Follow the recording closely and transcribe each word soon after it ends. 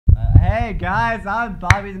Hey guys, I'm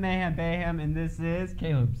Bobby the Mayhem Bayhem, and this is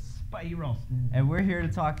Caleb Spidey Ralston. and we're here to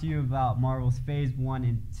talk to you about Marvel's Phase 1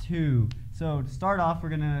 and 2. So to start off, we're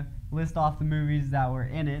going to list off the movies that were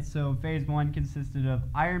in it. So Phase 1 consisted of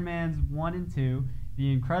Iron Man's 1 and 2,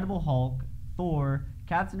 The Incredible Hulk, Thor,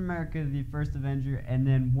 Captain America, The First Avenger, and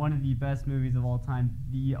then one of the best movies of all time,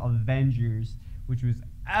 The Avengers, which was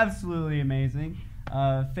absolutely amazing.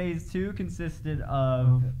 Phase 2 consisted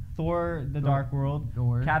of Thor, The Dark World,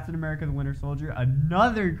 Captain America, The Winter Soldier,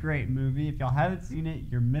 another great movie. If y'all haven't seen it,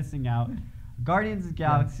 you're missing out. Guardians of the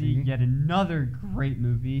Galaxy, yet another great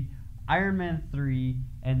movie. Iron Man 3,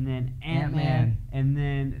 and then Ant-Man. And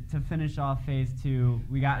then to finish off Phase 2,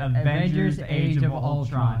 we got Avengers Age of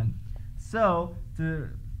Ultron. So, to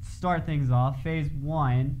start things off, Phase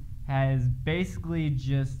 1 has basically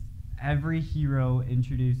just every hero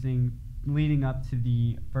leading up to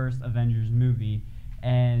the first Avengers movie.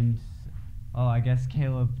 And, I guess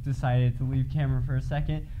Caleb decided to leave camera for a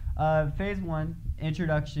second. Phase 1,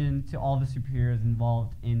 introduction to all the superheroes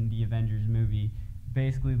involved in the Avengers movie,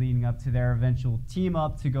 basically leading up to their eventual team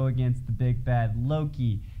up to go against the big bad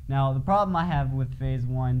Loki. Now, the problem I have with Phase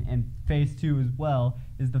 1 and Phase 2 as well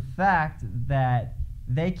is the fact that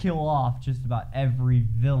they kill off just about every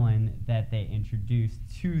villain that they introduced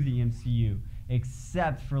to the MCU,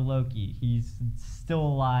 except for Loki. He's still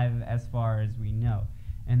alive as far as we know.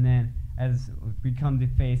 And then as we come to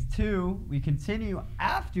Phase 2, we continue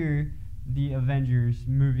after the Avengers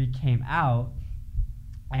movie came out,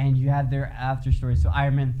 and you have their after story. So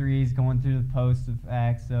Iron Man 3 is going through the post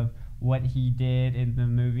effects of what he did in the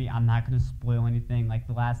movie. I'm not going to spoil anything like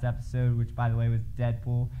the last episode, which by the way was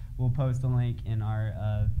Deadpool. We'll post a link in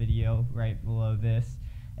our video right below this.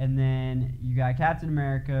 And then you got Captain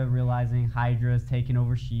America realizing Hydra's taking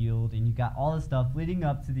over S.H.I.E.L.D. And you got all the stuff leading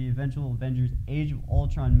up to the eventual Avengers Age of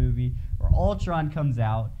Ultron movie, where Ultron comes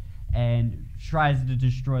out and tries to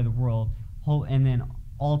destroy the world. And then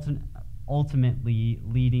ultimately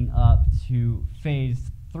leading up to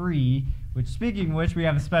Phase 3, which, speaking of which, we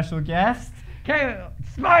have a special guest. Okay,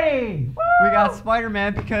 Spidey! Woo! We got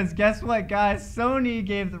Spider-Man because guess what, guys? Sony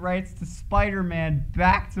gave the rights to Spider-Man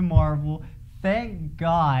back to Marvel. Thank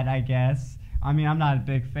God, I guess. I mean, I'm not a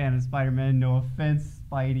big fan of Spider-Man. No offense,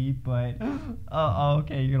 Spidey, but...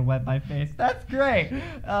 okay, you're going to wet my face. That's great.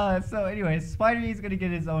 So anyways, Spidey's going to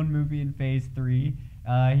get his own movie in Phase 3.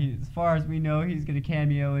 As far as we know, he's going to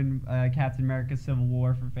cameo in Captain America Civil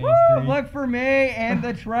War for Phase 3. Look for me and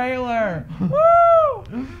the trailer!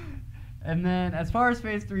 Woo! And then, as far as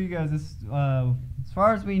Phase 3 goes, as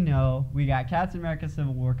far as we know, we got Captain America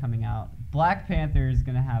Civil War coming out. Black Panther is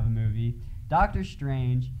going to have a movie. Doctor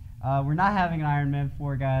Strange. We're not having an Iron Man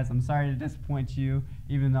 4, guys. I'm sorry to disappoint you,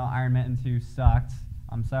 even though Iron Man 2 sucked.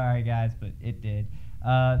 I'm sorry, guys, but it did.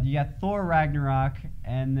 You got Thor Ragnarok,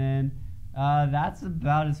 and then that's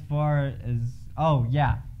about as far as... Oh,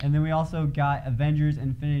 yeah. And then we also got Avengers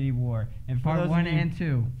Infinity War. And Part 1 and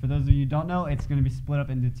 2. For those of you who don't know, it's going to be split up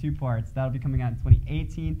into 2 parts. That'll be coming out in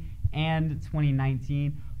 2018 and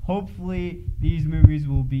 2019. Hopefully, these movies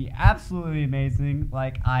will be absolutely amazing,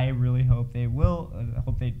 like I really hope they will. I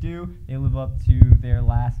hope they do. They live up to their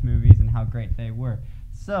last movies and how great they were.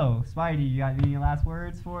 So, Spidey, you got any last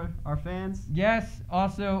words for our fans? Yes.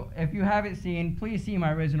 Also, if you haven't seen, please see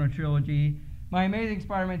my original trilogy. My Amazing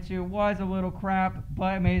Spider-Man 2 was a little crap,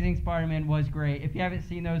 but Amazing Spider-Man was great. If you haven't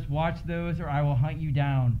seen those, watch those or I will hunt you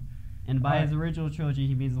down. And by his original trilogy,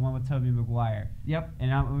 he means the one with Tobey Maguire. Yep.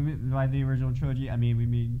 And by the original trilogy, we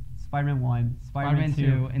mean Spider-Man 1, Spider-Man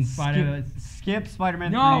 2, and skip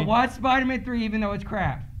Spider-Man 3. No, watch Spider-Man 3 even though it's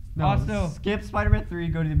crap. No, also, skip Spider-Man 3,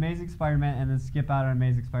 go to the Amazing Spider-Man, and then skip out on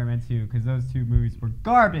Amazing Spider-Man 2, because those 2 movies were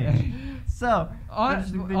garbage. So,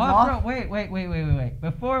 wait.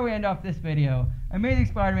 Before we end off this video, Amazing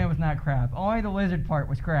Spider-Man was not crap. Only the lizard part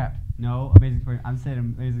was crap. No, I'm saying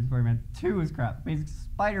Amazing Spider-Man 2 was crap. Amazing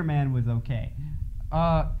Spider-Man was okay.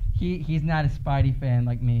 He's not a Spidey fan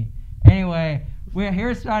like me. Anyway, we're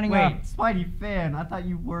here signing off. Wait, Spidey fan? I thought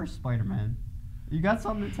you were Spider-Man. You got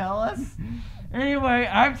something to tell us? Anyway,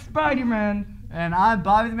 I'm Spider-Man. And I'm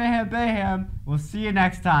Bobby the Mayhem Bayhem. We'll see you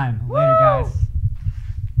next time. Later, guys.